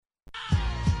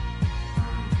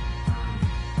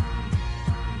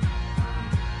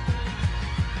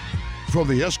From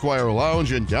the Esquire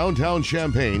Lounge in downtown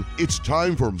Champaign, it's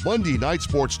time for Monday Night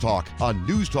Sports Talk on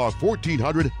News Talk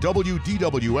 1400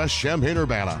 WDWS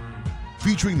Champaign-Urbana.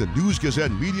 Featuring the News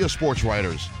Gazette media sports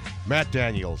writers, Matt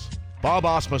Daniels, Bob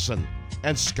Osmussen,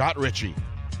 and Scott Ritchie.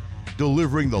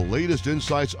 Delivering the latest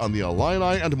insights on the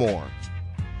Illini and more.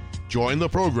 Join the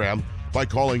program by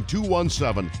calling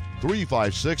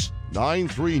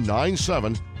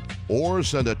 217-356-9397 or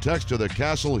send a text to the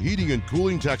Castle Heating and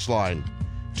Cooling text line,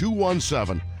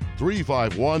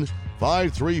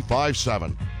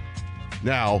 217-351-5357.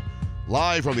 Now,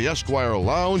 live from the Esquire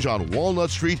Lounge on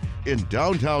Walnut Street in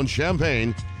downtown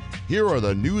Champaign, here are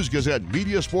the News Gazette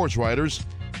media sports writers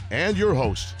and your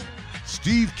host,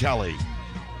 Steve Kelly.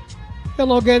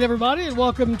 Hello again, everybody, and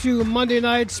welcome to Monday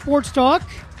Night Sports Talk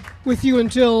with you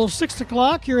until 6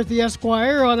 o'clock here at the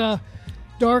Esquire on a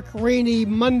dark, rainy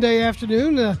Monday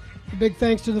afternoon. A big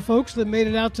thanks to the folks that made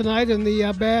it out tonight in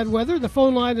the bad weather. The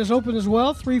phone line is open as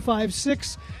well,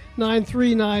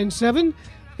 356-9397.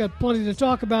 Got plenty to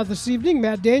talk about this evening.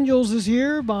 Matt Daniels is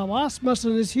here. Bob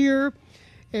Osmussen is here.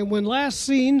 And when last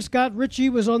seen, Scott Ritchie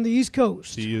was on the East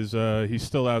Coast. He is. He's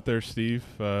still out there, Steve.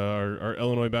 Our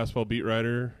Illinois basketball beat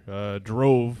writer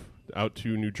drove out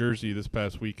to New Jersey this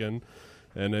past weekend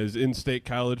and is in State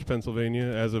College, Pennsylvania,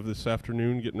 as of this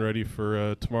afternoon, getting ready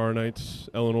for tomorrow night's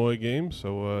Illinois game.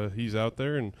 So he's out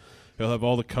there, and he'll have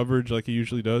all the coverage like he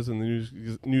usually does in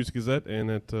the News Gazette and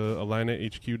at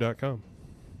IlliniHQ.com.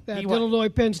 That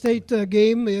Illinois-Penn State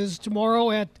game is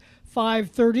tomorrow at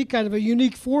 5:30, kind of a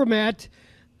unique format.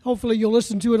 Hopefully you'll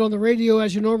listen to it on the radio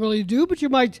as you normally do, but you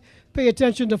might pay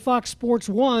attention to Fox Sports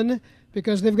 1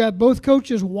 because they've got both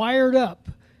coaches wired up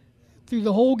through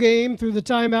the whole game, through the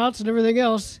timeouts and everything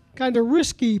else. Kind of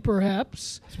risky,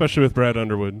 perhaps. Especially with Brad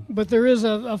Underwood. But there is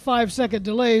a 5-second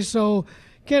delay, so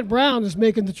Kent Brown is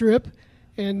making the trip,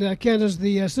 and Kent is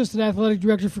the assistant athletic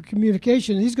director for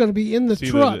communication. He's going to be in the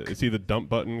truck. Is he the dump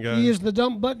button guy? He is the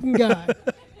dump button guy.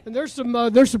 And there's some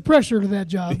pressure to that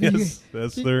job. Yes,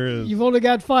 there is. You've only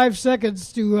got 5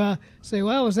 seconds to say,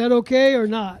 well, is that okay or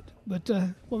not? But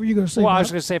what were you going to say? Well, I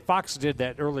was going to say Fox did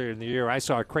that earlier in the year. I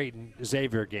saw a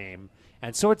Creighton-Xavier game,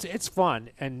 and so it's fun,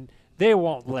 and they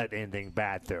won't let anything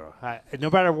bad through.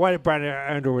 No matter what Brad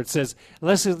Underwood says,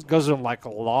 unless it goes on like a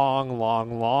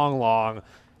long,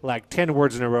 like 10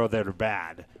 words in a row that are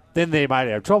bad. Then they might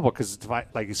have trouble because,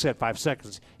 like you said, 5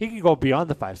 seconds. He can go beyond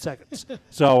the 5 seconds.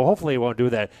 So hopefully he won't do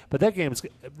that. But that game's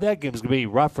going to be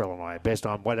rough for Illinois based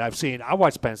on what I've seen. I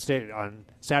watched Penn State on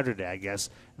Saturday, I guess.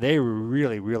 They were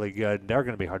really, really good. They're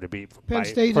going to be hard to beat for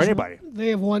anybody. They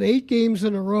have won 8 games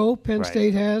in a row, Penn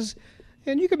State has.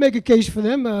 And you can make a case for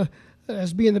them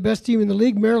as being the best team in the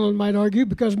league. Maryland might argue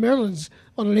because Maryland's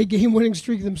on an 8-game winning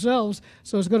streak themselves.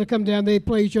 So it's going to come down. They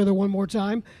play each other one more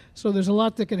time. So there's a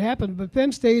lot that could happen. But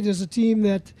Penn State is a team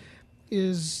that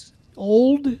is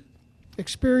old,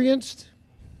 experienced,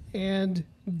 and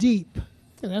deep.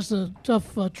 And that's a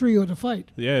tough trio to fight.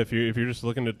 Yeah, if you're just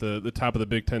looking at the top of the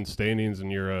Big Ten standings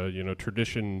and you're a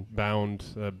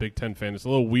tradition-bound Big Ten fan, it's a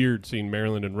little weird seeing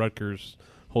Maryland and Rutgers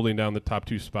holding down the top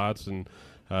 2 spots. And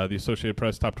the Associated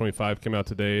Press Top 25 came out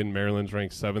today, and Maryland's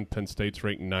ranked 7th, Penn State's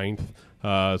ranked 9th.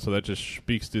 So that just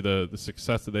speaks to the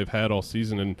success that they've had all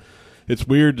season. And it's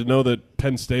weird to know that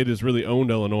Penn State has really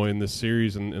owned Illinois in this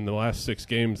series. And in the last 6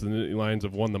 games, the Lions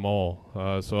have won them all.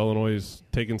 So Illinois has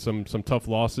taken some tough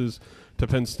losses to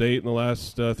Penn State in the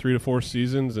last 3 to 4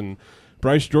 seasons. And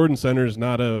Bryce Jordan Center is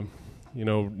not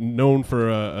known for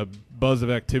a buzz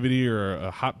of activity or a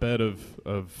hotbed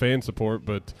of fan support,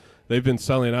 but they've been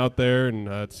selling out there, and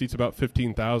it seats about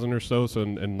 15,000 or so. So,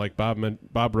 and like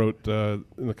Bob wrote a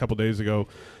couple days ago,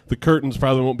 the curtains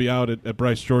probably won't be out at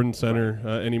Bryce Jordan Center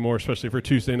anymore, especially for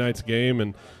Tuesday night's game.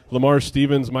 And Lamar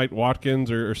Stevens, Mike Watkins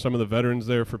are some of the veterans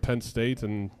there for Penn State,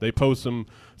 and they pose some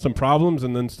problems.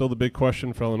 And then still the big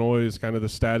question for Illinois is kind of the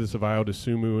status of Ayo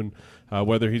Dosunmu and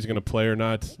whether he's going to play or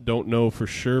not. Don't know for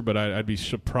sure, but I'd be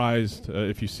surprised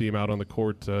if you see him out on the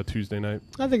court Tuesday night.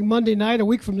 I think Monday night, a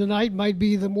week from tonight, might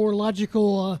be the more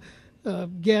logical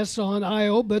guess on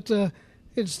Ayo, but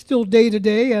it's still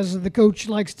day-to-day, as the coach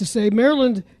likes to say.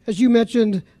 Maryland, as you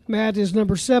mentioned, Matt, is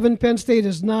number 7. Penn State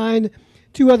is 9.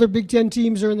 2 other Big Ten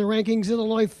teams are in the rankings.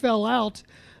 Illinois fell out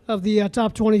of the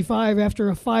top 25 after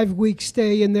a 5-week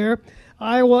stay in there.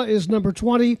 Iowa is number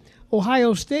 20.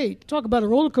 Ohio State, talk about a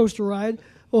roller coaster ride.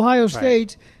 Ohio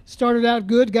State started out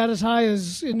good, got as high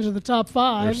as into the top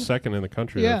 5. They're second in the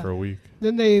country there for a week.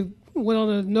 Then they went on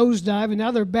a nosedive, and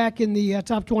now they're back in the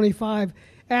top 25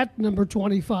 at number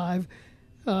 25.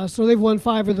 So they've won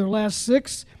 5 of their last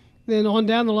 6. Then on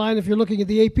down the line, if you're looking at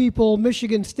the AP poll,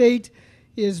 Michigan State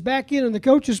is back in the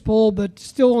coaches poll, but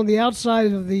still on the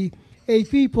outside of the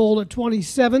AP poll at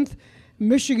 27th.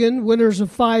 Michigan, winners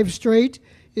of 5 straight,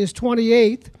 is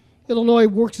 28th. Illinois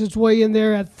works its way in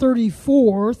there at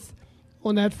 34th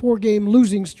on that 4-game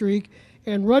losing streak,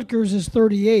 and Rutgers is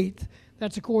 38th.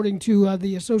 That's according to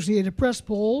the Associated Press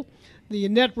poll. The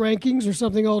net rankings are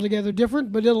something altogether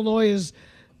different, but Illinois is,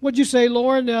 what'd you say,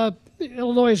 Lauren?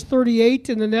 Illinois is 38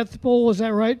 in the net poll, is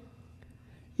that right?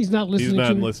 He's not listening. He's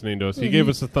not listening to us. He gave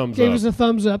us a thumbs up. Gave us a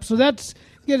thumbs up. So that's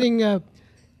getting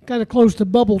kind of close to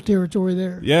bubble territory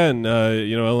there. Yeah, and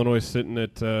Illinois is sitting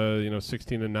at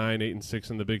 16-9, 8-6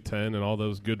 in the Big Ten, and all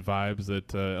those good vibes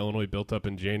that Illinois built up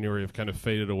in January have kind of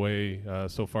faded away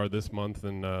so far this month.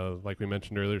 And like we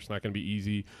mentioned earlier, it's not going to be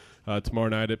easy. Tomorrow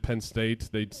night at Penn State,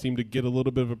 they seem to get a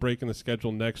little bit of a break in the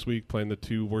schedule next week, playing the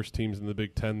 2 worst teams in the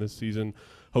Big Ten this season,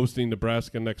 hosting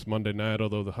Nebraska next Monday night,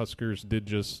 although the Huskers did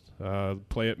just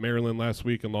play at Maryland last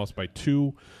week and lost by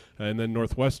 2. And then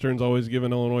Northwestern's always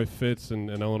given Illinois fits, and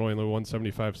Illinois only won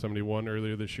 75-71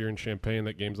 earlier this year in Champaign.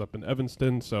 That game's up in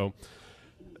Evanston. So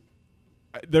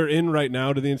they're in right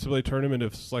now to the NCAA tournament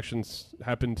if selections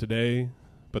happen today,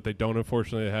 but they don't,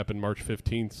 unfortunately. It happened March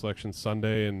 15th, Selection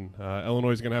Sunday, and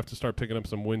Illinois is going to have to start picking up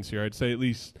some wins here. I'd say at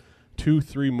least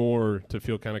 2-3 more to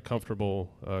feel kind of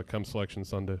comfortable come Selection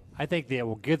Sunday. I think they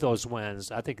will get those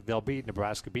wins. I think they'll beat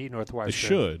Nebraska, beat Northwestern.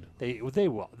 They should. They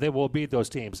will. They will beat those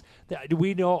teams.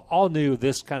 We all knew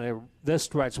this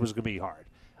stretch was going to be hard.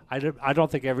 I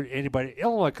don't think anybody.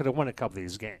 Illinois could have won a couple of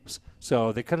these games,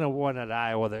 so they couldn't have won at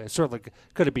Iowa. They certainly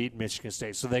could have beaten Michigan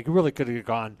State, so they really could have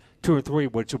gone 2 or 3,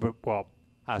 which would, well,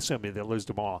 assuming they lose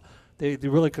them all. They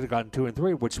really could have gone 2 and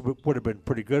 3, which would have been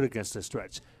pretty good against this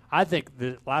stretch. I think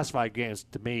the last 5 games,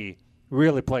 to me,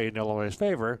 really play in Illinois'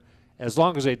 favor, as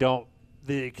long as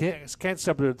they can't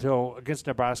step until against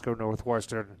Nebraska or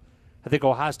Northwestern. I think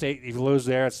Ohio State, if you lose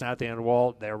there, it's not the end of the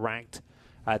world. They're ranked.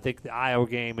 I think the Iowa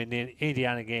game and the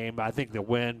Indiana game, I think they'll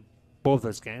win both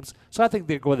those games. So I think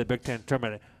they go to the Big Ten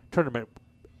tournament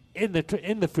in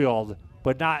the field,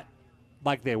 but not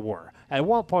like they were. At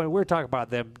one point, we were talking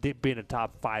about them being a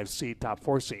top 5 seed, top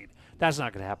 4 seed. That's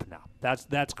not going to happen now.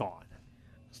 That's gone.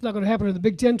 It's not going to happen in the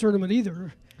Big Ten tournament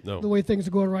either. No. The way things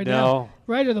are going right now.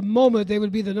 Right at the moment, they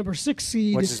would be the number 6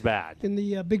 seed. Which is bad. In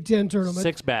the Big Ten tournament.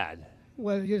 6 bad.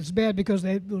 Well, it's bad because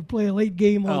they would play a late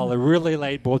game. They're really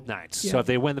late both nights. Yeah. So if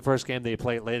they win the first game, they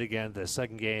play it late again the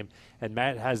second game. And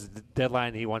Matt has the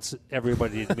deadline he wants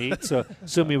everybody to meet. So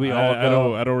assuming we all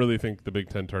go. I don't really think the Big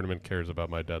Ten tournament cares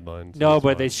about my deadlines. No,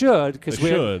 but they should because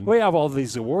we have all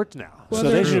these awards now. Well,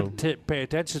 so they should pay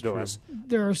attention to us.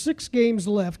 There are 6 games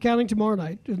left, counting tomorrow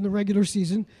night in the regular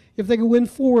season. If they could win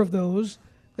 4 of those,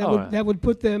 that would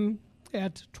put them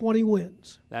at 20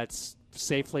 wins. That's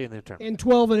safely in the tournament.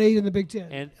 And 12-8 in the Big Ten.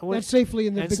 And that's safely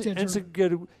in the Big Ten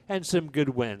tournament. Some good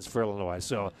wins for Illinois.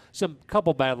 So some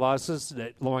couple bad losses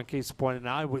that Lauren Case pointed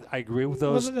out. I agree with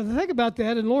those. Well, the thing about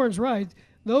that, and Lauren's right,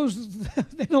 those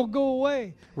they don't go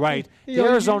away. Right. The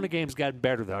Arizona game's gotten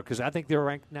better though because I think they're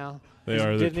ranked now. They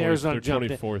are. Didn't Arizona jump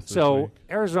 24th? So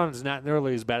Arizona's not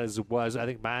nearly as bad as it was. I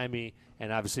think Miami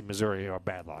and obviously Missouri are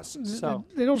bad losses. So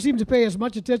they don't seem to pay as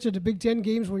much attention to Big Ten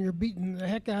games when you're beating the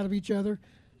heck out of each other.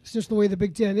 It's just the way the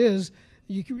Big Ten is.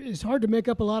 It's hard to make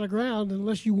up a lot of ground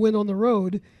unless you win on the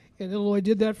road, and Illinois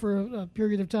did that for a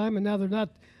period of time, and now they're not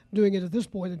doing it at this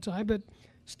point in time. But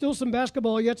still some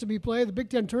basketball yet to be played. The Big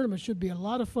Ten tournament should be a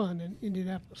lot of fun in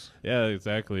Indianapolis. Yeah,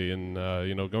 exactly. And,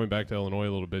 going back to Illinois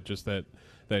a little bit, just that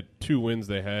 2 wins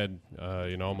they had,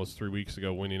 almost 3 weeks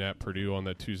ago, winning at Purdue on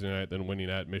that Tuesday night, then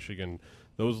winning at Michigan.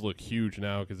 Those look huge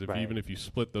now because even if you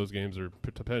split those games or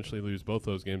potentially lose both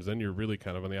those games, then you're really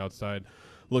kind of on the outside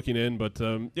looking in. But,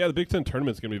 the Big Ten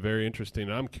tournament is going to be very interesting.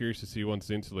 And I'm curious to see once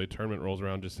the NCAA tournament rolls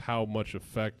around just how much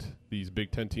effect these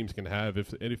Big Ten teams can have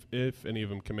if any of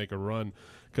them can make a run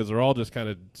because they're all just kind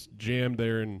of jammed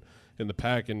there in the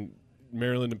pack. And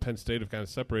Maryland and Penn State have kind of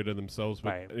separated themselves,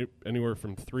 but anywhere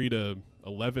from 3 to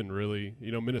 11, really.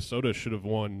 Minnesota should have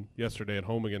won yesterday at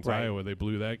home against Iowa. They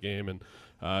blew that game, and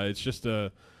it's just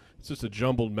a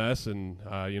jumbled mess. And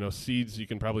seeds, you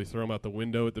can probably throw them out the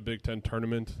window at the Big Ten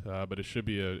tournament, but it should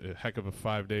be a heck of a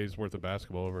 5 days worth of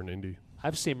basketball over in Indy.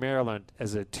 I've seen Maryland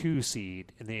as a 2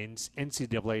 seed in the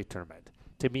NCAA tournament.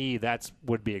 To me, that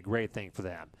would be a great thing for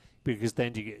them because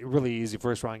then you get a really easy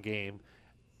first round game.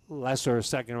 Lesser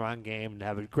second-round game and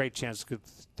have a great chance to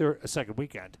get a second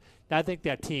weekend. Now, I think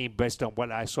that team, based on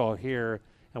what I saw here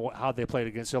and how they played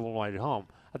against Illinois at home,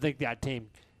 I think that team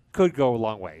could go a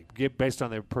long way based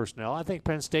on their personnel. I think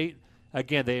Penn State,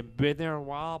 again, they've been there a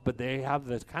while, but they have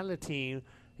the kind of team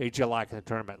that you like in the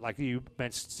tournament. Like you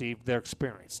mentioned, Steve, they're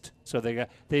experienced. So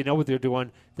they know what they're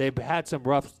doing. They've had some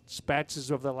rough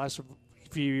patches over the last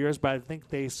few years, but I think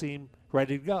they seem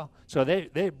ready to go. So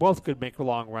they both could make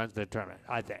long runs in the tournament,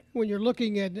 I think. When you're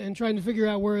looking at and trying to figure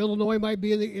out where Illinois might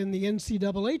be in the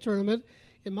NCAA tournament,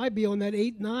 it might be on that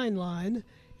 8-9 line.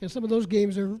 And some of those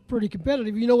games are pretty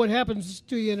competitive. You know what happens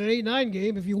to you in an 8-9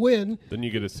 game if you win. Then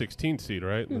you get a 16 seed,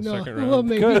 right, in the second well, round?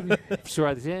 maybe.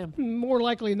 Sure, the team. More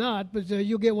likely not, but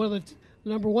you'll get one of the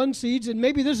number one seeds, and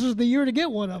maybe this is the year to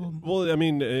get one of them. Well, I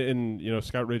mean, and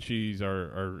Scott Ritchie's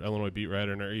our Illinois beat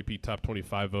writer and our AP Top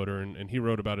 25 voter, and he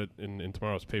wrote about it in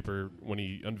tomorrow's paper when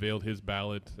he unveiled his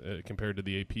ballot compared to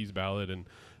the AP's ballot. And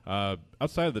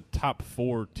outside of the top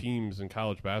 4 teams in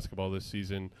college basketball this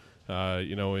season,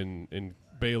 in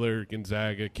Baylor,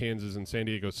 Gonzaga, Kansas, and San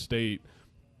Diego State,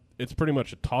 it's pretty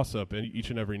much a toss-up each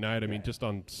and every night. I mean, just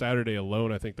on Saturday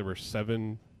alone, I think there were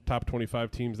 7 top 25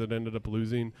 teams that ended up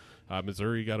losing.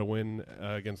 Missouri got a win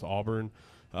against Auburn.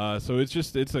 So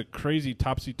it's a crazy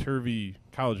topsy-turvy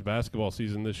college basketball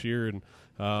season this year.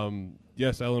 And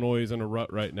yes, Illinois is in a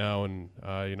rut right now, and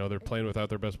they're playing without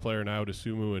their best player now,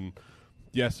 Dosunmu. And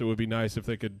yes, it would be nice if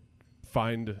they could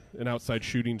find an outside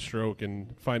shooting stroke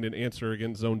and find an answer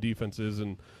against zone defenses.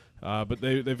 And but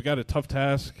they've got a tough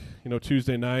task.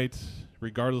 Tuesday night,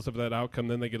 regardless of that outcome,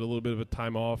 then they get a little bit of a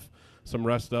time off, some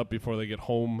rest up before they get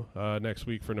home next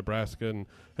week for Nebraska, and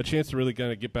a chance to really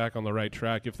kind of get back on the right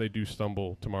track if they do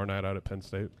stumble tomorrow night out at Penn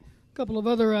State. A couple of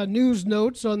other news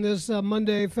notes on this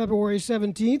Monday, February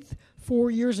 17th.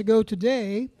 4 years ago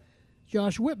today,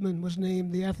 Josh Whitman was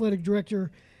named the athletic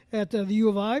director at the U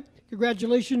of I.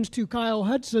 Congratulations to Kyle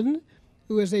Hudson,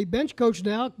 who is a bench coach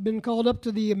now, been called up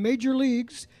to the major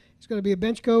leagues. He's going to be a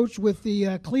bench coach with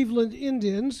the Cleveland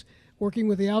Indians, working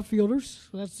with the outfielders.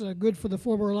 So that's good for the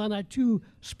former Illini 2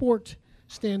 sport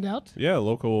standout. Yeah,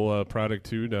 local product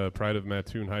too, pride of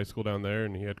Mattoon High School down there,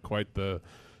 and he had quite the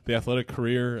athletic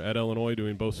career at Illinois,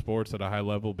 doing both sports at a high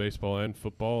level, baseball and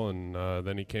football. And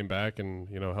then he came back and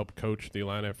helped coach the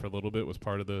Illini for a little bit. Was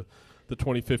part of the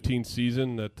 2015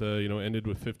 season that ended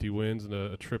with 50 wins and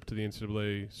a trip to the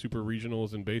NCAA Super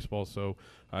Regionals in baseball. So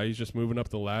he's just moving up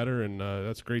the ladder, and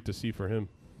that's great to see for him.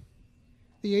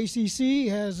 The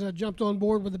ACC has jumped on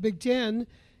board with the Big Ten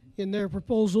in their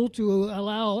proposal to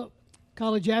allow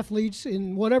college athletes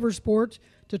in whatever sport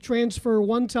to transfer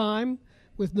one time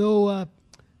with no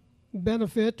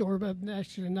benefit, or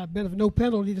actually not benefit, no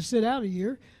penalty to sit out a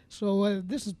year. So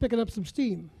this is picking up some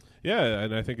steam. Yeah,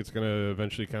 and I think it's going to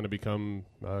eventually kind of become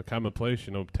commonplace.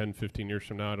 10, 15 years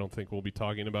from now, I don't think we'll be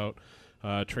talking about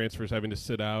transfers having to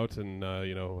sit out and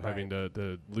having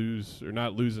to lose or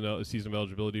not lose a season of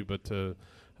eligibility, but to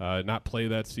not play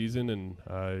that season.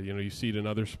 And you see it in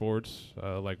other sports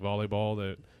like volleyball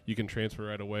that you can transfer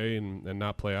right away and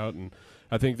not play out. And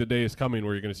I think the day is coming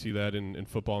where you're going to see that in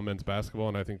football and men's basketball,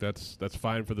 and I think that's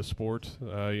fine for the sport.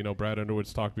 Brad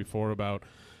Underwood's talked before about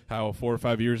how 4 or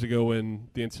 5 years ago, when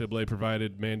the NCAA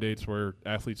provided mandates where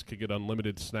athletes could get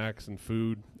unlimited snacks and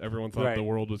food, everyone thought the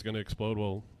world was going to explode.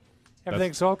 Well,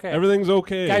 everything's okay. Everything's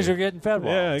okay. Guys are getting fed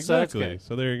well. Yeah, exactly.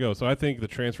 So there you go. So I think the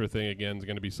transfer thing, again, is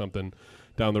going to be something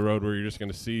down the road where you're just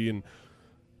going to see, and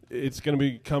it's going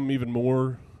to become even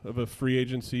more of a free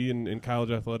agency in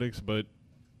college athletics. But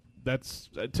that's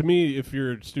to me, if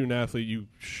you're a student athlete,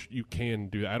 you can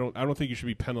do that. I don't think you should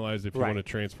be penalized if you want to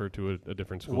transfer to a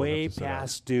different school. Way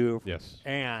past due. Yes.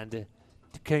 And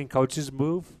can coaches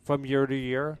move from year to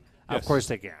year? Yes. Of course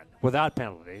they can, without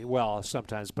penalty. Well,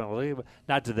 sometimes penalty, but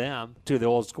not to them, to the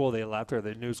old school they left or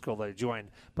the new school they joined.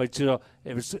 But if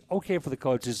it's okay for the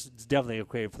coaches, it's definitely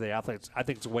okay for the athletes. I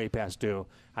think it's way past due.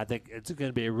 I think it's going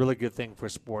to be a really good thing for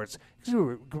sports. It's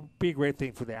going to be a great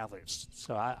thing for the athletes.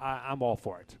 So I'm all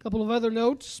for it. A couple of other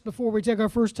notes before we take our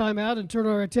first time out and turn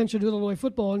our attention to Illinois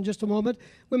football in just a moment.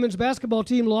 Women's basketball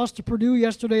team lost to Purdue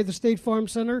yesterday at the State Farm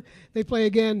Center. They play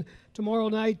again tomorrow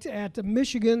night at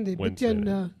Michigan. The Wednesday Big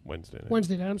Ten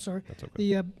Wednesday night. I'm sorry. That's okay.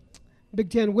 The Big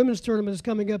Ten women's tournament is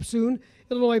coming up soon.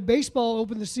 Illinois baseball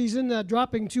opened the season,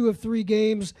 dropping 2 of 3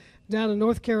 games down in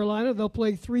North Carolina. They'll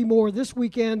play 3 more this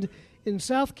weekend in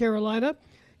South Carolina.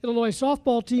 Illinois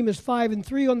softball team is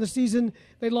 5-3 on the season.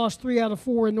 They lost 3 out of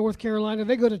 4 in North Carolina.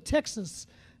 They go to Texas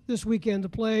this weekend to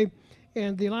play.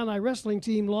 And the Illini wrestling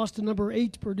team lost to number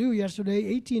 8 Purdue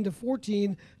yesterday,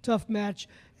 18-14. Tough match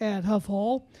at Huff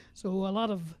Hall. So a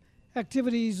lot of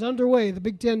activities underway. The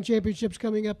Big Ten Championship's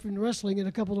coming up in wrestling in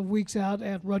a couple of weeks out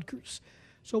at Rutgers.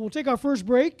 So we'll take our first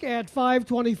break at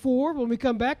 5:24. When we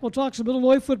come back, we'll talk some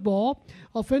Illinois football.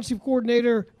 Offensive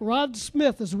coordinator Rod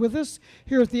Smith is with us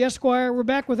here at the Esquire. We're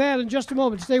back with that in just a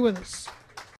moment. Stay with us.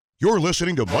 You're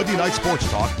listening to Monday Night Sports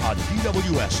Talk on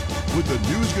DWS with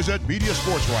the News Gazette Media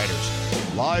Sports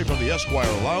Writers. Live from the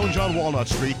Esquire Lounge on Walnut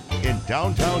Street in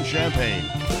downtown Champaign.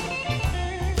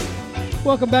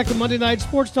 Welcome back to Monday Night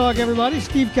Sports Talk, everybody.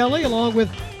 Steve Kelly, along with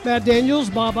Matt Daniels,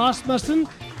 Bob Osmussen,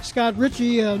 Scott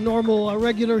Ritchie, a normal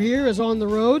regular here, is on the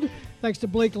road. Thanks to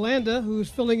Blake Landa, who's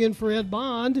filling in for Ed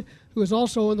Bond, who is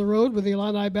also on the road with the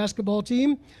Illini basketball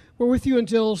team. We're with you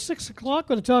until 6 o'clock.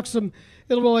 Going to talk some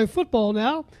Illinois football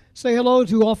now. Say hello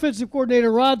to offensive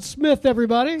coordinator Rod Smith,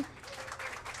 everybody,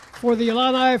 for the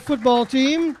Illini football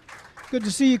team. Good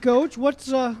to see you, Coach.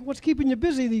 What's keeping you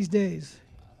busy these days?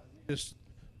 Just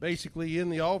basically in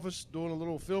the office doing a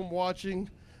little film watching,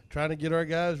 trying to get our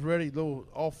guys ready, a little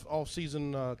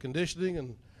off-season conditioning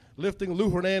and lifting. Lou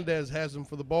Hernandez has them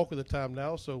for the bulk of the time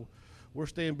now, so we're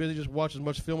staying busy just watching as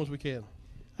much film as we can.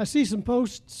 I see some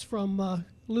posts from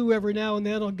Lou every now and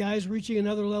then on guys reaching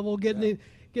another level, getting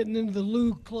into the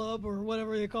Lou Club or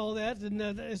whatever they call that, and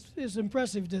it's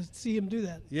impressive to see him do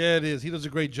that. Yeah, it is. He does a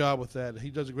great job with that.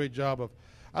 He does a great job of,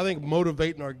 I think,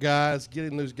 motivating our guys,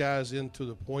 getting those guys into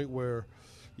the point where,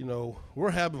 you know,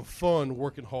 we're having fun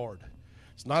working hard.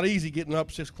 It's not easy getting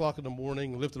up 6 o'clock in the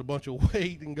morning, lifting a bunch of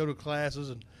weight and go to classes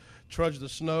and trudge the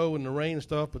snow and the rain and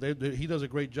stuff, but he does a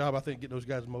great job, I think, getting those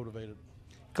guys motivated.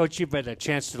 Coach, you've had a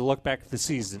chance to look back at the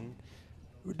season.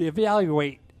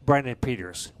 Evaluate Brandon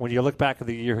Peters. When you look back at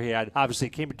the year he had, obviously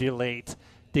came too late,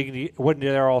 wasn't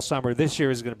there all summer. This year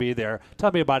he's going to be there.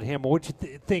 Tell me about him. What do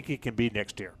you think he can be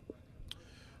next year?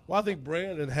 Well, I think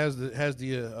Brandon has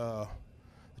the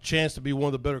chance to be one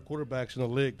of the better quarterbacks in the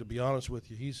league, to be honest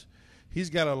with you. He's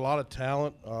got a lot of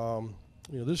talent.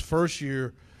 This first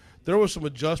year, there was some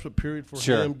adjustment period for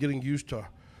him getting used to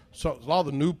a lot of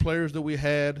the new players that we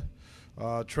had,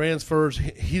 transfers.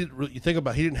 You think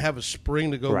about it, he didn't have a spring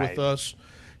to go with us.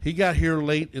 He got here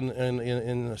late in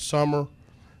the summer,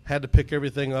 had to pick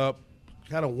everything up,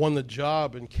 kind of won the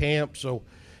job in camp. So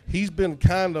he's been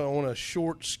kind of on a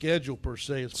short schedule, per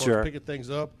se, as far as picking things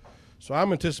up. So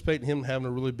I'm anticipating him having a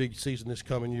really big season this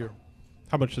coming year.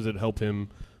 How much does it help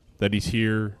him that he's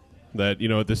here, that,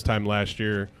 at this time last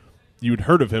year, you had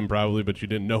heard of him probably, but you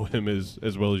didn't know him as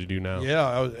well as you do now?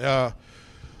 Yeah,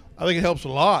 I think it helps a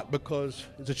lot because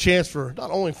it's a chance for not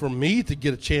only for me to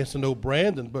get a chance to know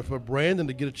Brandon, but for Brandon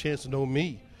to get a chance to know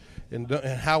me, and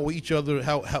how each other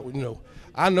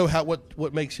I know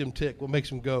what makes him tick, what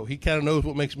makes him go. He kind of knows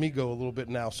what makes me go a little bit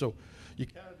now. So you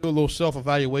kind of do a little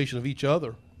self-evaluation of each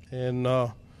other, and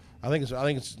I think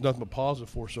it's nothing but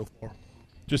positive for us so far.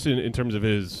 Just in terms of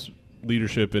his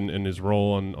leadership and his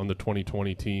role on the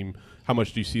 2020 team, how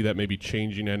much do you see that maybe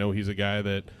changing? I know he's a guy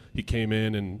that he came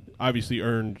in and obviously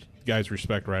earned guys'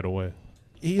 respect right away.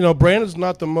 Brandon's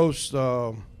not the most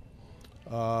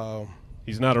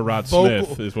he's not a Rod vocal,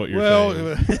 Smith, is what you're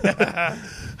saying.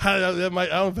 I don't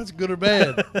know if that's good or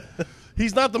bad.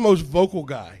 He's not the most vocal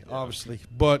guy, obviously,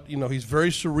 but he's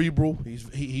very cerebral.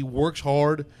 He works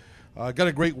hard. Got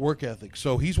a great work ethic.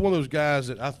 So he's one of those guys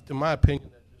that, in my opinion,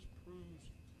 that just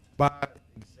proves by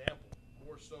example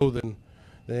more so than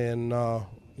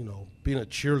being a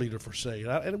cheerleader for say.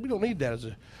 And we don't need that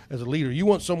as a leader. You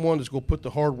want someone that's going to put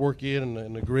the hard work in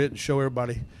and the grit and show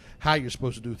everybody how you're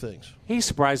supposed to do things. He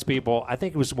surprised people. I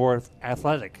think he was more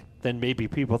athletic than maybe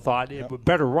people thought. A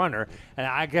better runner. And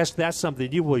I guess that's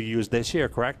something you will use this year,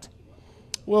 correct?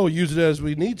 Well, use it as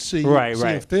we need to see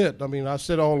him fit. I mean, I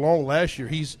said all along last year,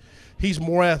 he's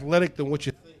more athletic than what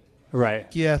you think. Right.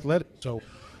 He's athletic. So,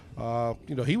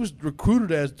 he was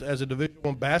recruited as a Division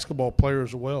I basketball player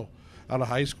as well out of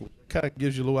high school. Kind of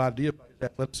gives you a little idea about his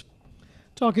athleticism.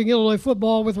 Talking Illinois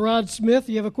football with Rod Smith.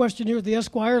 You have a question here at the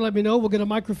Esquire, let me know. We'll get a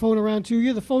microphone around to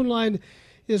you. The phone line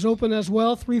is open as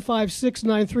well,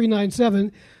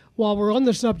 356-9397. While we're on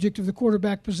the subject of the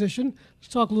quarterback position,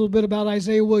 let's talk a little bit about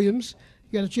Isaiah Williams.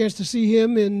 You got a chance to see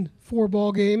him in 4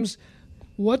 ball games.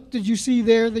 What did you see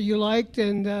there that you liked,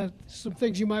 and some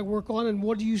things you might work on, and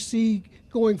what do you see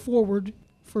going forward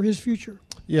for his future?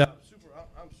 Yeah,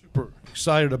 I'm super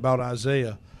excited about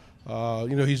Isaiah.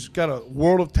 He's got a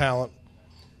world of talent.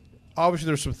 Obviously,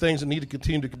 there's some things that need to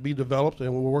continue to be developed,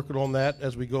 and we're working on that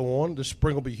as we go on. This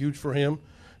spring will be huge for him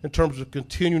in terms of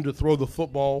continuing to throw the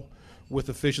football with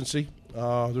efficiency.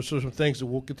 There's some things that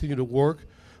will continue to work,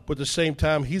 but at the same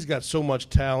time, he's got so much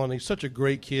talent. He's such a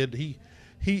great kid.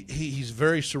 He's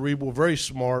very cerebral, very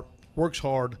smart, works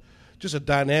hard, just a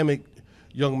dynamic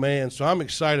young man. So I'm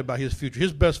excited about his future.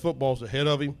 His best football is ahead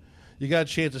of him. You got a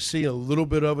chance to see a little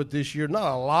bit of it this year.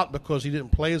 Not a lot because he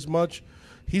didn't play as much.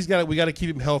 We got to keep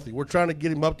him healthy. We're trying to get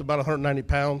him up to about 190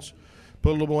 pounds,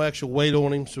 put a little more extra weight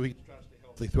on him so he can try to stay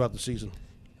healthy throughout the season.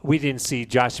 We didn't see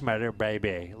Josh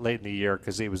Matter-Baby late in the year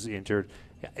because he was injured.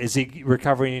 Is he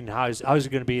recovering? How is he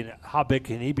going to be? How big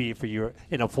can he be for you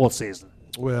in a full season?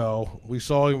 Well, we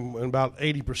saw him in about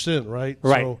 80%, right?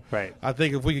 Right, So right. I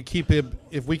think if we can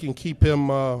keep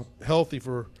him healthy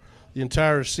for the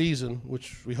entire season,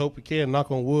 which we hope we can,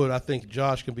 knock on wood, I think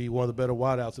Josh can be one of the better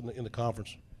wideouts in the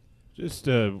conference. Just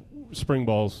spring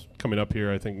ball's coming up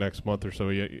here, I think, next month or so.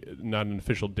 Yeah, not an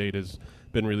official date has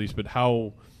been released, but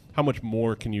how much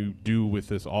more can you do with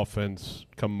this offense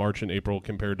come March and April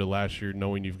compared to last year,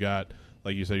 knowing you've got,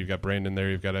 like you said, you've got Brandon there,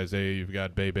 you've got Isaiah, you've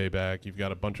got Bebe back, you've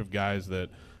got a bunch of guys that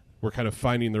were kind of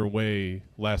finding their way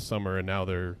last summer, and now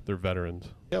they're veterans.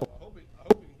 Yeah, well, I hope we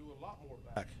can do a lot more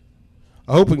back.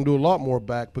 I hope we can do a lot more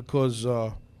back because,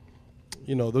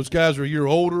 those guys are a year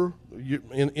older,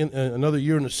 in another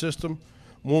year in the system,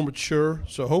 more mature.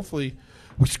 So hopefully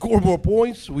we score more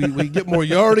points, we get more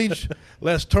yardage,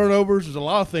 less turnovers. There's a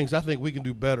lot of things I think we can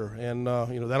do better, and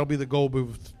that'll be the goal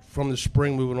from the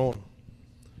spring moving on.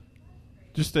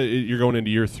 Just you're going into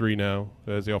year 3 now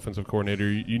as the offensive coordinator.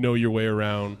 You know your way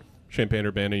around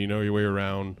Champaign-Urbana. You know your way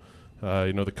around,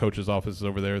 the coach's offices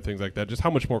over there, things like that. Just how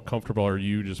much more comfortable are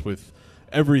you just with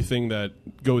everything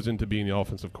that goes into being the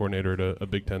offensive coordinator at a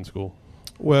Big Ten school?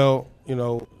 Well,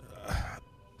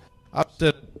 I've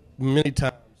said it many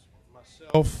times.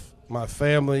 Myself, my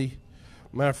family,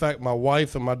 matter of fact, my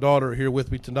wife and my daughter are here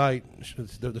with me tonight.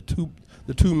 They're the two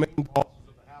main bosses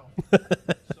of the house.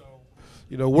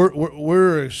 So,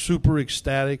 we're super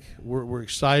ecstatic. We're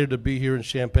excited to be here in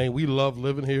Champaign. We love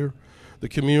living here. The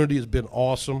community has been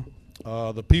awesome.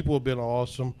 The people have been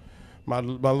awesome. My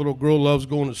little girl loves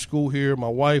going to school here. My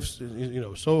wife's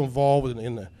so involved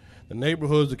in the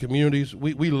neighborhoods, the communities.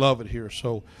 We love it here.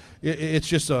 So it's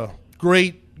just a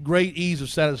great ease of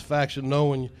satisfaction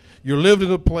knowing you're living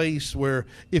in a place where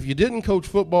if you didn't coach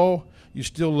football, you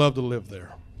still love to live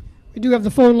there. We do have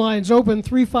the phone lines open,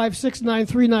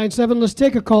 356-9397. Let's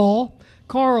take a call.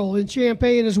 Carl in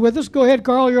Champaign is with us. Go ahead,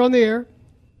 Carl. You're on the air.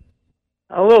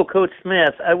 Hello, Coach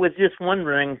Smith. I was just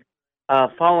wondering,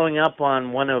 following up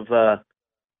on one of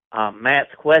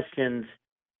Matt's questions,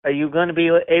 are you going to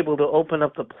be able to open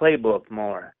up the playbook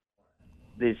more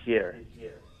this year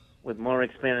with more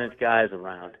experienced guys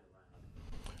around?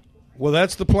 Well,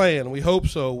 that's the plan. We hope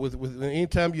so. With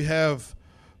anytime you have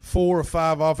 4 or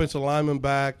 5 offensive linemen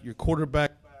back, your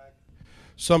quarterback back,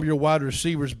 some of your wide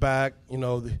receivers back,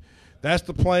 that's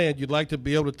the plan. You'd like to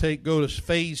be able to go to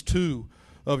phase 2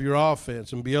 of your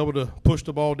offense and be able to push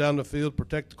the ball down the field,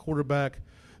 protect the quarterback,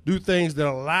 do things that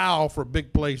allow for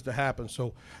big plays to happen.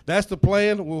 So that's the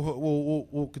plan.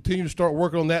 We'll continue to start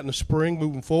working on that in the spring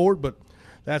moving forward, but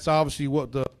that's obviously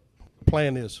what the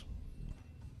plan is.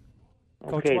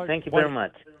 Okay, thank you very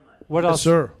much. What else, yes,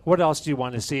 sir. What else do you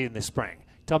want to see in the spring?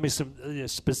 Tell me some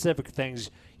specific things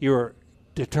you're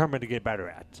determined to get better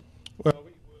at. Well,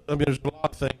 there's a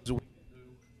lot of things that we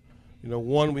can do.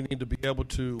 One, we need to be able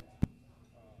to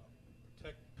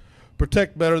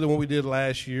protect better than what we did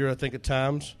last year. I think at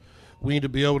times we need to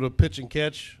be able to pitch and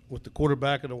catch with the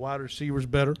quarterback and the wide receivers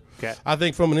better. Okay. I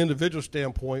think from an individual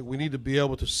standpoint, we need to be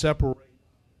able to separate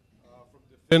from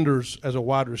defenders as a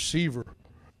wide receiver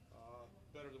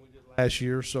better than we did last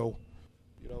year. So,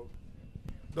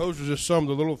 those are just some of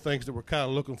the little things that we're kind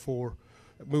of looking for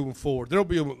moving forward. There'll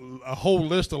be a whole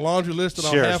list, a laundry list that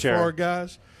I'll have for our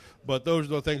guys, but those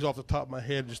are the things off the top of my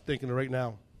head just thinking right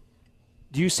now.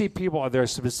 Do you see people, are there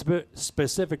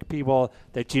specific people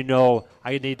that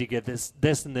I need to get this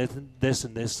and this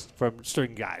and this from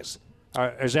certain guys?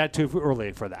 Or is that too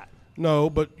early for that? No,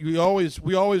 but we always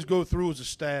go through as a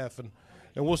staff and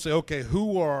we'll say, okay,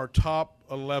 who are our top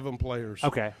 11 players?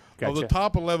 Okay, gotcha. Of the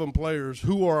top 11 players,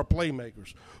 who are our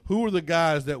playmakers? Who are the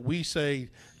guys that we say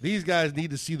these guys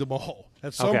need to see the ball?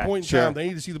 At some point in time, they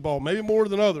need to see the ball. Maybe more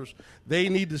than others, they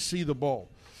need to see the ball.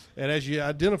 And as you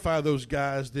identify those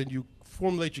guys, then you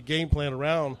formulate your game plan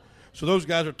around so those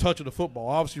guys are touching the football.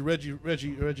 Obviously,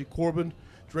 Reggie Corbin,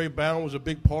 Dre Bound was a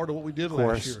big part of what we did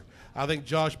last year. I think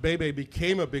Josh Bebe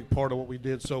became a big part of what we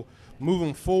did. So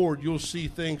moving forward, you'll see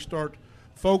things start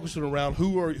focusing around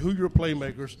who your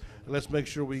playmakers, and let's make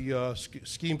sure we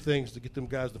scheme things to get them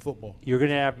guys the football. You're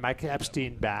going to have Mike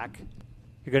Epstein back.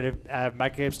 You're going to have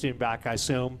Mike Epstein back, I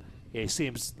assume. It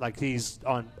seems like he's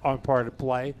on part of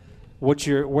play. What's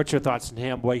your thoughts on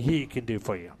him? What he can do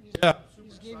for you? Yeah.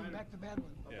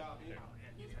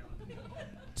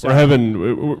 We're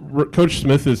having Coach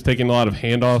Smith is taking a lot of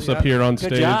handoffs up here on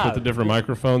stage with the different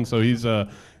microphones, so he's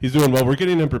doing well. We're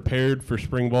getting him prepared for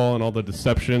spring ball and all the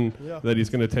deception that he's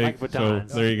going to take. So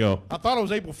there you go. I thought it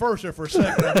was April 1st there for a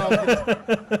second. I thought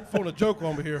I was pulling a joke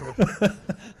on me here.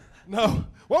 No,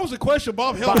 What was the question,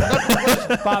 Bob? Help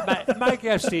me. Bob, Mike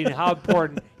Epstein, how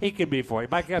important he can be for you.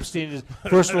 Mike Epstein is a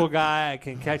versatile guy,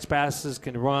 can catch passes,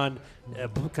 can run,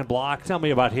 can block. Tell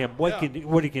me about him. What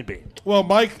he can be. Well,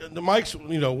 Mike's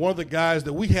one of the guys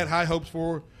that we had high hopes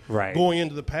for going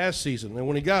into the past season. And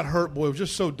when he got hurt, boy, it was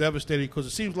just so devastating because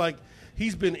it seems like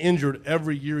he's been injured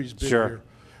every year he's been here.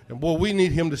 And, boy, we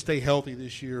need him to stay healthy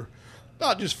this year,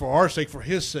 not just for our sake, for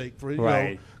his sake.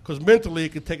 Because mentally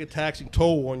it can take a taxing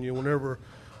toll on you whenever,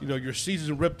 your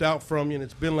season's ripped out from you, and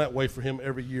it's been that way for him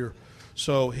every year.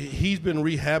 So he's been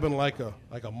rehabbing like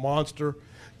a monster,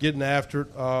 getting after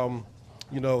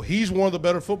it. He's one of the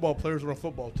better football players on our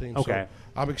football team. Okay.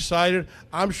 So I'm excited.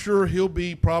 I'm sure he'll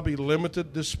be probably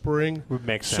limited this spring. Would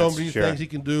make sense. So many things he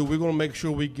can do. We're going to make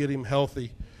sure we get him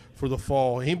healthy for the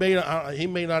fall. He may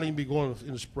not even be going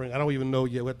in the spring. I don't even know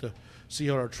yet. We have to see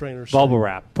how our trainers bubble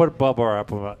wrap. Put a bubble wrap.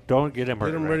 Don't get him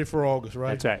hurt. Get him ready for August,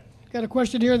 right? That's right. Got a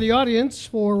question here in the audience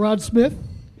for Rod Smith.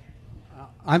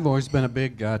 I've always been a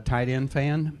big tight end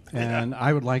fan, and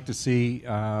I would like to see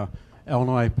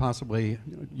Illinois possibly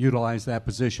utilize that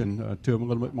position to a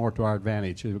little bit more to our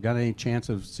advantage. Have you got any chance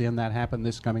of seeing that happen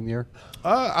this coming year?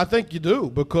 I think you do,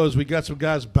 because we got some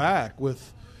guys back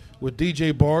with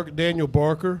Daniel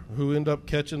Barker, who ended up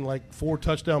catching like 4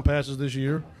 touchdown passes this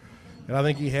year. And I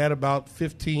think he had about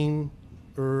 15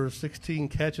 or 16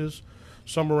 catches,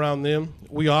 somewhere around them.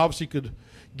 We obviously could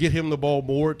get him the ball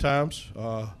more at times.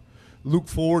 Luke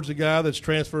Ford's a guy that's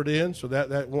transferred in, so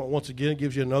that once again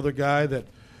gives you another guy that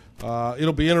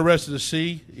it'll be interesting to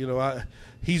see.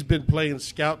 He's been playing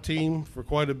scout team for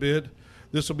quite a bit.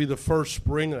 This will be the first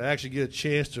spring that I actually get a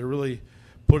chance to really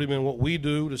put him in what we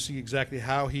do to see exactly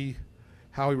how he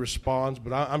responds.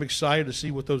 But I'm excited to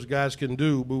see what those guys can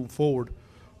do moving forward.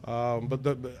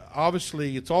 But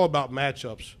obviously it's all about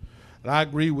matchups, and I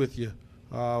agree with you.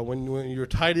 When you're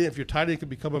tight end, if your tight end can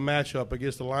become a matchup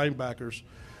against the linebackers,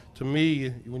 to me,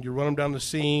 when you run them down the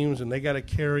seams and they got to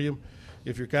carry them,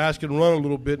 if your guys can run a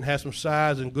little bit and have some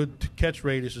size and good catch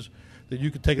radiuses, then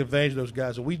you can take advantage of those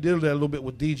guys. And we did that a little bit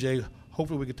with DJ.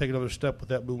 Hopefully we can take another step with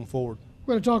that moving forward.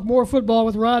 We're going to talk more football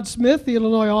with Rod Smith, the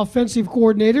Illinois offensive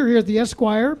coordinator here at the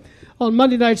Esquire on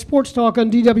Monday Night Sports Talk on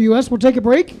DWS. We'll take a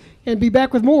break and be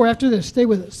back with more after this. Stay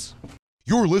with us.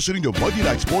 You're listening to Monday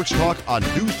Night Sports Talk on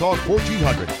News Talk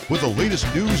 1400 with the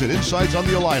latest news and insights on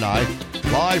the Illini,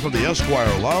 live from the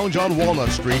Esquire Lounge on Walnut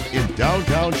Street in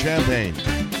downtown Champaign.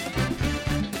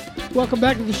 Welcome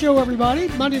back to the show, everybody.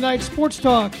 Monday Night Sports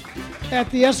Talk at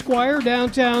the Esquire,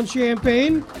 downtown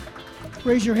Champaign.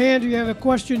 Raise your hand if you have a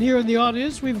question here in the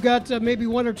audience. We've got maybe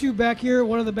one or two back here at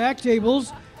one of the back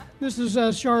tables. This is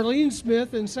Charlene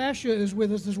Smith, and Sasha is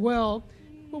with us as well.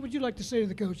 What would you like to say to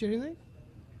the coach? Anything?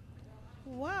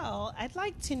 Well, I'd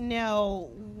like to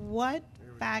know what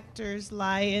factors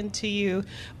lie into you,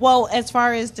 well, as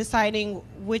far as deciding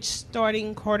which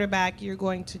starting quarterback you're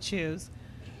going to choose.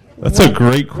 That's a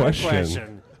great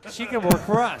question. She can work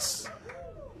for us.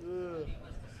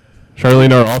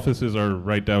 Charlene, our offices are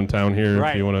right downtown here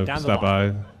Right, if you want to down the stop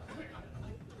block. by.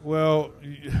 Well,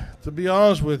 to be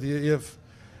honest with you,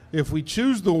 if we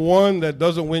choose the one that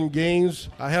doesn't win games,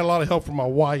 I had a lot of help from my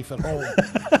wife at home.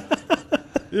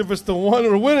 If it's the one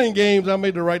that winning games, I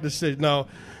made the right decision. No,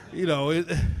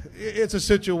 it's a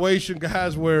situation,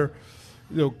 guys, where,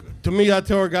 to me, I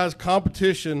tell our guys,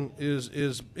 competition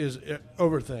is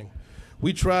everything.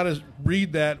 We try to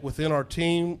breed that within our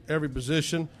team, every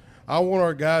position. I want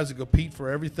our guys to compete for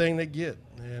everything they get.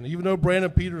 And even though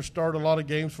Brandon Peters started a lot of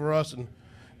games for us and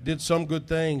did some good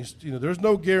things, there's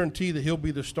no guarantee that he'll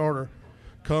be the starter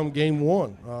come game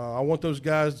one. I want those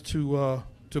guys to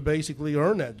basically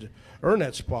earn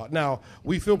that spot. Now,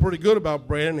 we feel pretty good about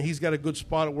Brandon. He's got a good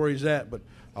spot at where he's at, but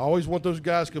I always want those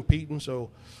guys competing, so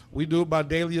we do it by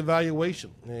daily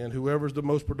evaluation, and whoever's the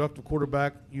most productive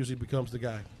quarterback usually becomes the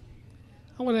guy.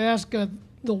 I want to ask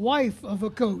the wife of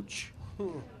a coach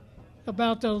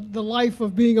about the life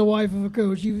of being a wife of a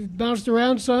coach. You've bounced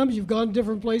around some. You've gone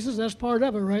different places. That's part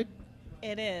of it, right?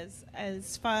 It is.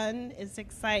 It's fun. It's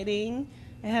exciting.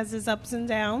 It has its ups and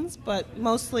downs, but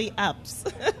mostly ups.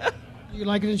 You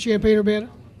like it in Champaign-Urbana?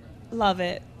 Love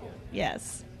it.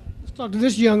 Yes. Let's talk to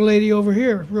this young lady over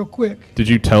here real quick. Did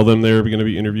you tell them they were going to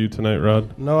be interviewed tonight,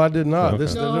 Rod? No, I did not.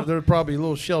 Okay. They're probably a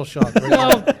little shell-shocked.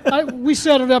 Right? We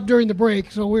set it up during the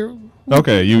break, so we're...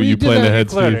 Okay, you did planned that. ahead,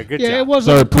 Cleared Steve. it. Good Yeah, job. it was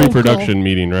So a a cold pre-production call.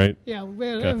 meeting, right? Yeah,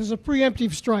 it was a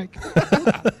preemptive strike.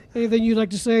 Anything you'd like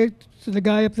to say to the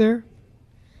guy up there?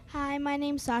 Hi, my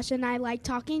name's Sasha, and I like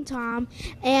Talking Tom.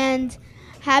 And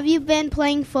have you been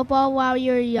playing football while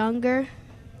you were younger?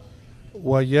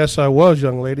 Well, yes, I was,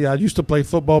 young lady. I used to play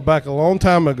football back a long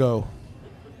time ago.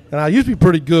 And I used to be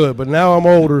pretty good, but now I'm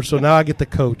older, so now I get to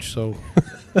coach. So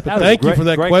thank you for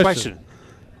that great question.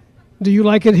 Do you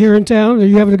like it here in town? Are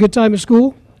you having a good time at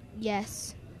school?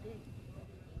 Yes.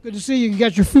 Good to see you. You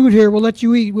got your food here. We'll let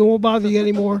you eat. We won't bother you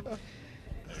anymore.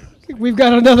 We've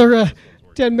got another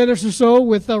 10 minutes or so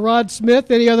with Rod Smith.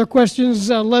 Any other questions,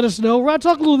 let us know. Rod,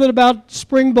 talk a little bit about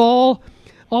spring ball,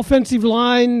 offensive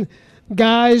line,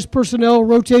 guys, personnel,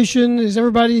 rotation. Is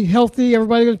everybody healthy?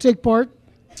 Everybody going to take part?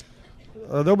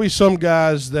 There'll be some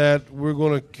guys that we're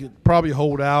going to probably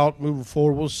hold out moving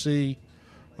forward. We'll see.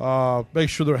 Make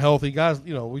sure they're healthy. Guys,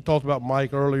 we talked about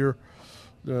Mike earlier.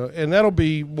 And that'll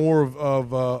be more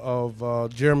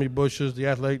of Jeremy Bush's, the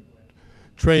athletic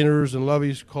trainers, and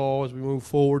Lovey's call as we move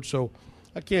forward. So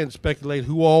I can't speculate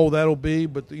who all that'll be,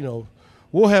 but,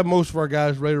 we'll have most of our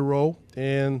guys ready to roll.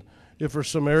 And if there's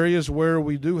some areas where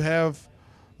we do have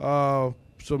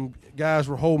some guys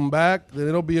we're holding back, then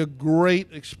it'll be a great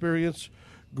experience,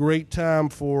 great time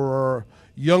for our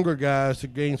younger guys to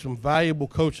gain some valuable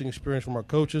coaching experience from our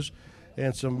coaches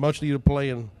and some much-needed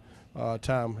playing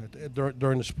time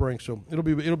during the spring. So it'll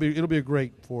be a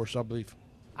great for us, I believe.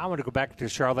 I want to go back to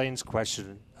Charlene's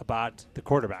question about the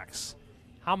quarterbacks.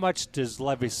 How much does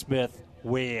Lovie Smith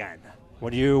weigh in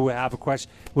when you have a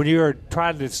question, when you're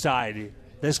trying to decide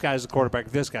this guy's a quarterback,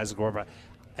 this guy's a quarterback?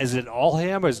 Is it all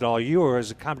him, or is it all you, or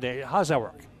is it combination? How does that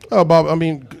work? Oh, Bob, I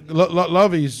mean,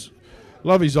 Lovey's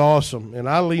awesome, and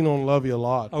I lean on Lovey a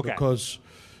lot because,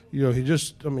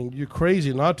 you're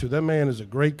crazy not to. That man is a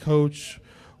great coach,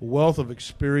 wealth of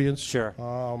experience. Sure.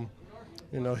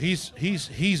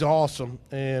 He's awesome,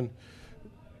 and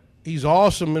he's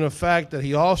awesome in the fact that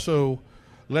he also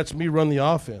lets me run the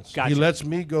offense. Gotcha. He lets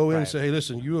me go in and say, hey,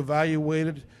 listen, you evaluate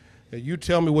it, and you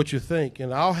tell me what you think,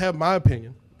 and I'll have my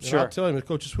opinion. Sure. And I'll tell him, the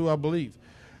coach is who I believe.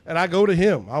 And I go to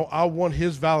him. I want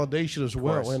his validation as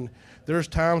well. And there's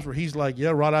times where he's like,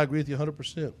 yeah, Rod, I agree with you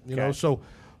 100%. You know, so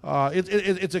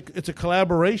it's a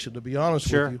collaboration, to be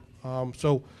honest with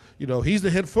you. He's the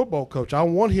head football coach. I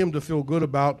want him to feel good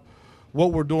about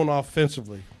what we're doing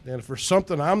offensively. And if there's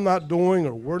something I'm not doing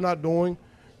or we're not doing,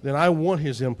 then I want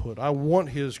his input. I want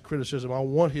his criticism. I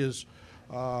want his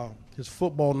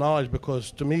football knowledge,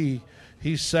 because to me,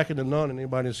 he's second to none in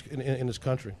anybody in this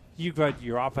country. You've got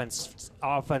your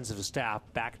offensive staff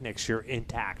back next year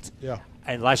intact. Yeah.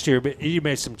 And last year you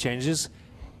made some changes.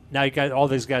 Now you got all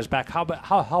these guys back.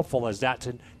 How helpful is that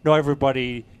to know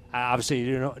everybody? Obviously,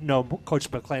 you know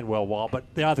Coach McLean well, but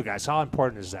the other guys, how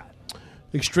important is that?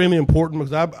 Extremely important,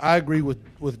 because I agree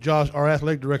with Josh, our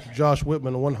athletic director, Josh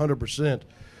Whitman, 100%.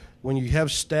 When you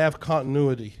have staff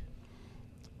continuity,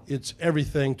 it's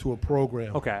everything to a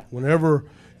program. Okay. Whenever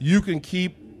you can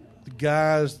keep the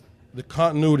guys, the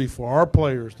continuity for our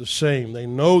players the same, they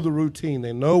know the routine,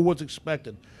 they know what's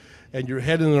expected, and you're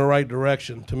heading in the right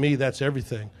direction, to me, that's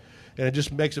everything. And it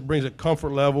just brings a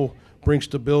comfort level, brings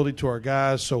stability to our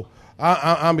guys. So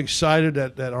I'm excited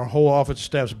that our whole offensive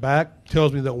staff's back.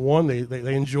 Tells me that, one,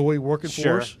 they enjoy working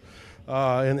for us.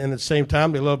 And at the same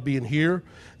time, they love being here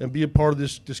and being part of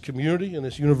this community and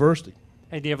this university.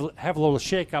 And you have a little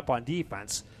shake-up on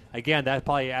defense. Again, that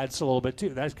probably adds a little bit, too.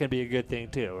 That's going to be a good thing,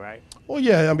 too, right? Well,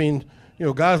 yeah. I mean,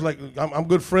 guys like I'm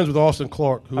good friends with Austin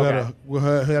Clark, who had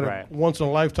a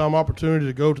once-in-a-lifetime opportunity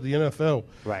to go to the NFL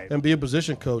and be a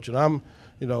position coach. And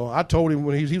I told him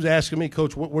when he was asking me,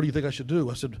 Coach, what do you think I should do?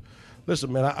 I said,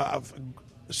 listen, man,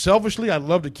 selfishly, I'd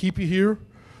love to keep you here,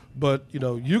 but, you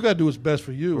got to do what's best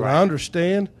for you. Right. And I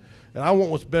understand, and I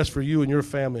want what's best for you and your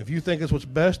family. If you think it's what's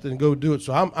best, then go do it.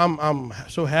 So I'm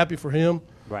so happy for him,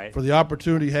 for the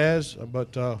opportunity he has.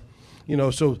 But,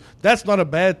 so that's not a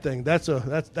bad thing.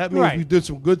 That means we did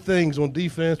some good things on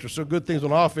defense or some good things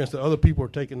on offense that other people are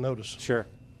taking notice. Sure.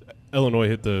 Illinois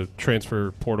hit the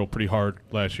transfer portal pretty hard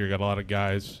last year. Got a lot of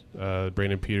guys,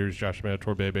 Brandon Peters, Josh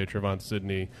Manitor Bebe, Trevon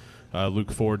Sidney, Luke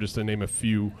Ford, just to name a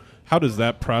few. How does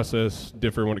that process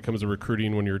differ when it comes to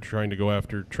recruiting when you're trying to go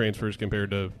after transfers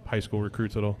compared to high school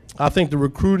recruits at all? I think the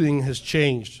recruiting has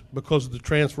changed because of the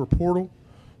transfer portal,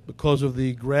 because of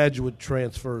the graduate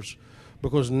transfers,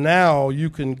 because now you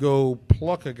can go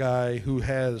pluck a guy who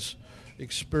has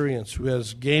experience, who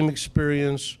has game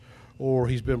experience, or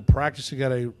he's been practicing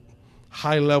at a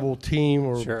high-level team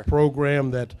or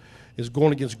program that is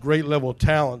going against great level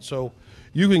talent. So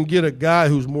you can get a guy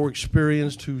who's more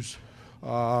experienced, who's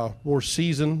more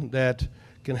seasoned, that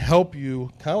can help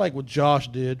you, kind of like what Josh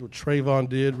did, what Trayvon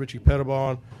did, Richie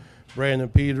Pettibon, Brandon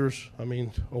Peters,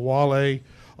 Awale,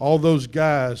 all those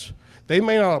guys. They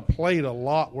may not have played a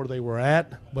lot where they were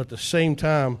at, but at the same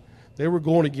time, they were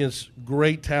going against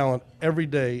great talent every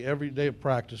day of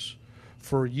practice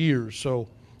for years. So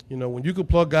You know, when you can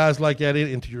plug guys like that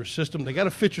into your system, they got to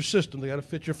fit your system. They got to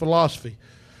fit your philosophy.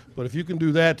 But if you can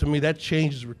do that, to me, that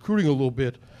changes recruiting a little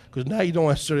bit because now you don't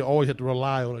necessarily always have to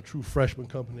rely on a true freshman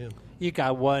coming in. You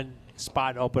got one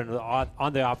spot open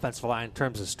on the offensive line in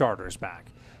terms of starters back.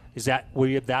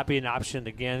 Will that be an option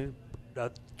again?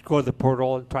 Go to the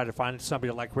portal and try to find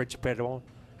somebody like Rich Pettibone?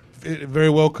 It very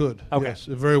well could. Okay. Yes,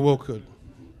 it very well could.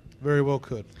 Very well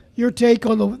could. Your take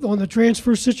on the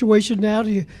transfer situation now?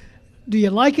 Do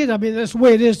you like it? I mean, that's the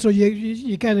way it is, so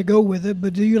you kind of go with it.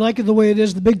 But do you like it the way it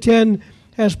is? The Big Ten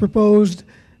has proposed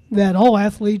that all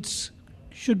athletes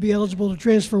should be eligible to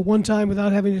transfer one time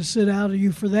without having to sit out. Are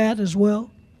you for that as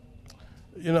well?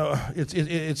 You know,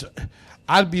 it's.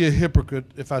 I'd be a hypocrite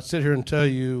if I sit here and tell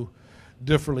you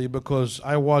differently because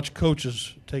I watch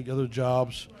coaches take other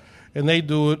jobs, and they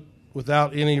do it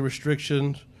without any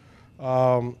restrictions,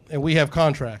 and we have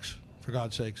contracts, for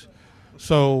God's sakes.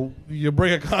 So you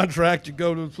bring a contract, you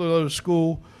go to another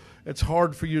school, it's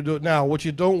hard for you to do it. Now, what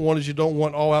you don't want is you don't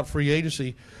want all-out free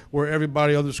agency where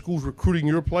everybody, other schools, recruiting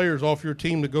your players off your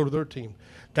team to go to their team.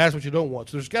 That's what you don't want.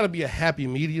 So there's got to be a happy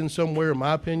median somewhere, in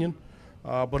my opinion.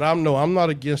 But I'm not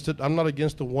against it. I'm not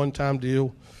against the one-time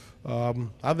deal.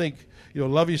 I think,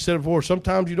 Lovey said it before,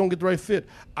 sometimes you don't get the right fit.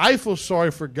 I feel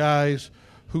sorry for guys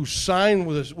who sign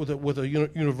with a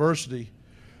university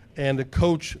and the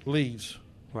coach leaves.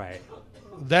 Right.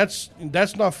 That's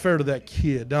not fair to that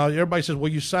kid. Now, everybody says,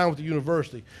 well, you signed with the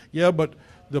university. Yeah, but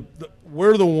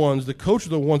we're the ones, the coaches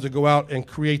are the ones that go out and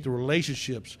create the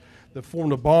relationships that form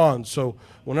the bonds. So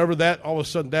whenever that, all of a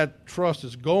sudden, that trust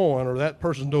is gone or that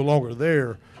person's no longer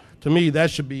there, to me,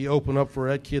 that should be open up for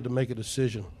that kid to make a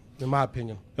decision, in my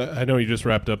opinion. I know you just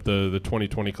wrapped up the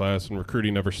 2020 class, and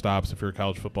recruiting never stops if you're a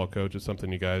college football coach. It's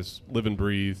something you guys live and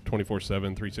breathe 24/7,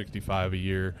 365 a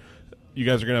year. You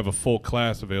guys are going to have a full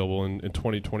class available in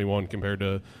 2021 compared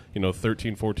to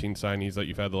 13, 14 signees that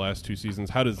you've had the last two seasons.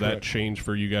 How does that change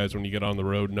for you guys when you get on the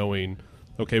road knowing,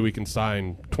 okay, we can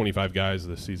sign 25 guys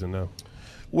this season now?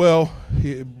 Well,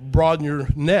 broaden your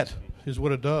net is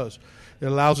what it does. It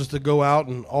allows us to go out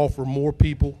and offer more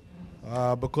people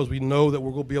because we know that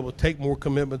we're going to be able to take more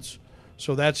commitments.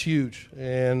 So that's huge.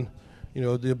 And,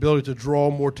 the ability to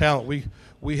draw more talent.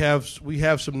 We have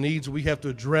some needs we have to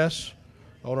address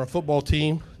on our football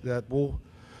team that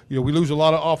we lose a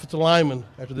lot of offensive linemen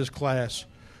after this class.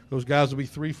 Those guys will be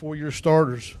 3-4 year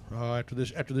starters after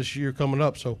this year coming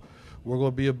up. So we're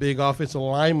going to be a big offensive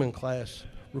lineman class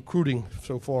recruiting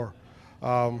so far.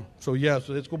 So it's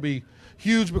going to be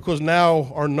huge because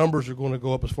now our numbers are going to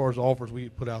go up as far as the offers we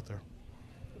put out there.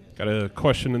 Got a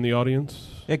question in the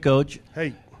audience? Hey, Coach.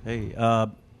 Hey.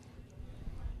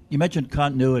 You mentioned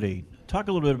continuity. Talk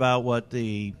a little bit about what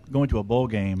going to a bowl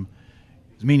game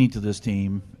is meaning to this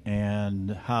team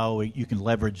and how you can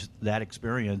leverage that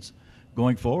experience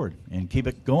going forward and keep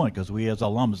it going because we as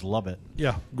alums love it.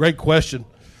 Yeah, great question.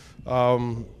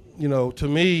 To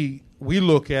me, we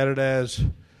look at it as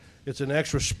it's an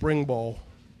extra spring ball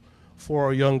for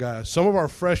our young guys. Some of our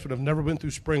freshmen have never been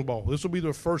through spring ball. This will be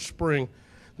their first spring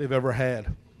they've ever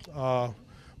had.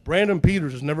 Brandon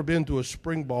Peters has never been to a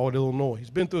spring ball at Illinois. He's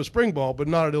been through a spring ball, but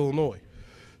not at Illinois.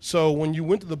 So when you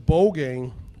went to the bowl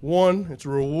game, one, it's a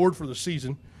reward for the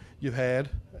season you've had,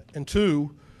 and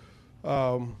two,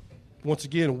 once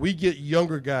again, we get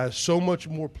younger guys so much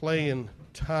more playing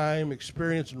time,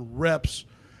 experience, and reps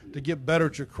to get better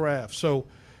at your craft. So,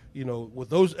 with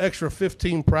those extra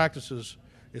 15 practices,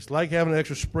 it's like having an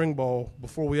extra spring ball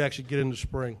before we actually get into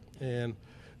spring. And,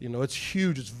 it's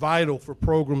huge. It's vital for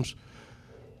programs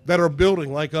that are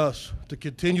building like us to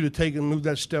continue to take and move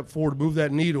that step forward, move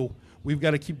that needle. We've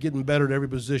got to keep getting better at every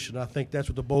position. I think that's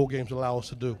what the bowl games allow us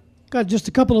to do. Got just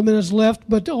a couple of minutes left,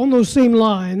 but on those same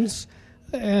lines,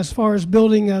 as far as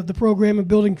building the program and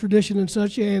building tradition and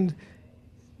such, and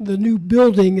the new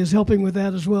building is helping with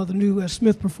that as well, the new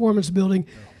Smith Performance Building.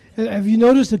 Have you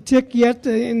noticed a tick yet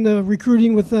in the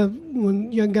recruiting with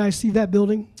when young guys see that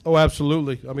building? Oh,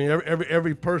 absolutely. I mean,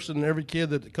 every person, every kid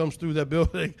that comes through that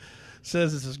building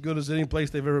says it's as good as any place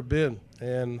they've ever been.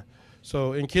 And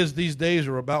so, and kids these days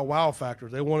are about wow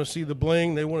factors. They want to see the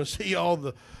bling. They want to see all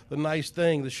the nice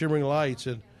thing, the shimmering lights.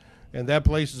 And that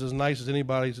place is as nice as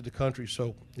anybody's in the country.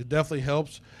 So it definitely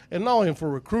helps. And not only for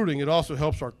recruiting, it also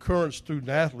helps our current student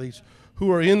athletes who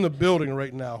are in the building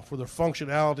right now for their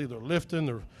functionality, their lifting,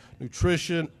 their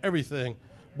nutrition, everything.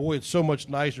 Boy, it's so much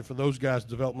nicer for those guys'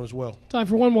 development as well. Time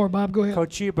for one more, Bob. Go ahead.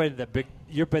 Coach, you've been in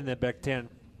the Big Ten.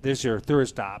 This is your third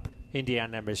stop,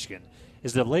 Indiana, Michigan.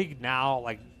 Is the league now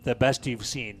like the best you've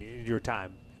seen in your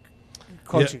time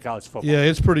coaching college football? Yeah,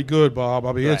 it's pretty good, Bob.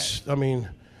 I mean,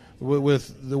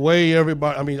 with the way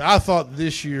everybody – I mean, I thought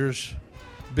this year's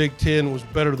Big Ten was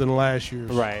better than last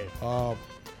year's. Right.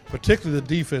 Particularly the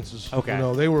defenses. Okay. You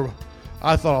know, they were,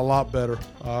 I thought, a lot better.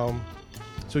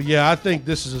 So, yeah, I think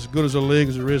this is as good as a league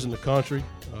as there is in the country.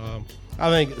 I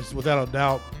think it's without a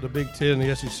doubt the Big Ten and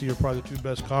the SEC are probably the two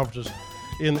best conferences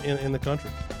in the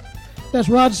country. That's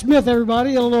Rod Smith,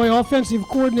 everybody, Illinois offensive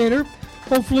coordinator.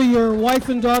 Hopefully your wife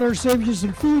and daughter saved you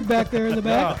some food back there in the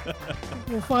back.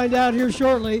 We'll find out here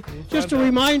shortly. Just a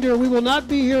reminder, we will not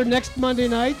be here next Monday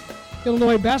night.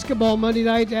 Illinois basketball Monday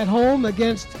night at home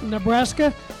against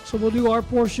Nebraska. So we'll do our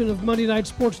portion of Monday Night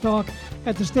Sports Talk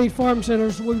at the State Farm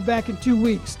Center. So we'll be back in 2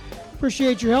 weeks.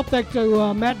 Appreciate your help. Thanks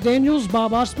to Matt Daniels,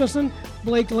 Bob Osmussen,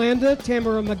 Blake Landa,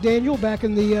 Tamara McDaniel back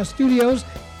in the studios.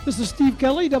 This is Steve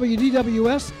Kelly,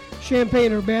 WDWS,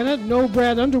 Champaign-Urbana. No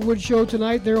Brad Underwood show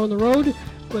tonight. They're on the road.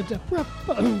 But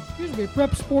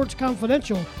Prep Sports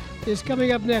Confidential is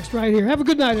coming up next right here. Have a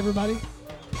good night, everybody.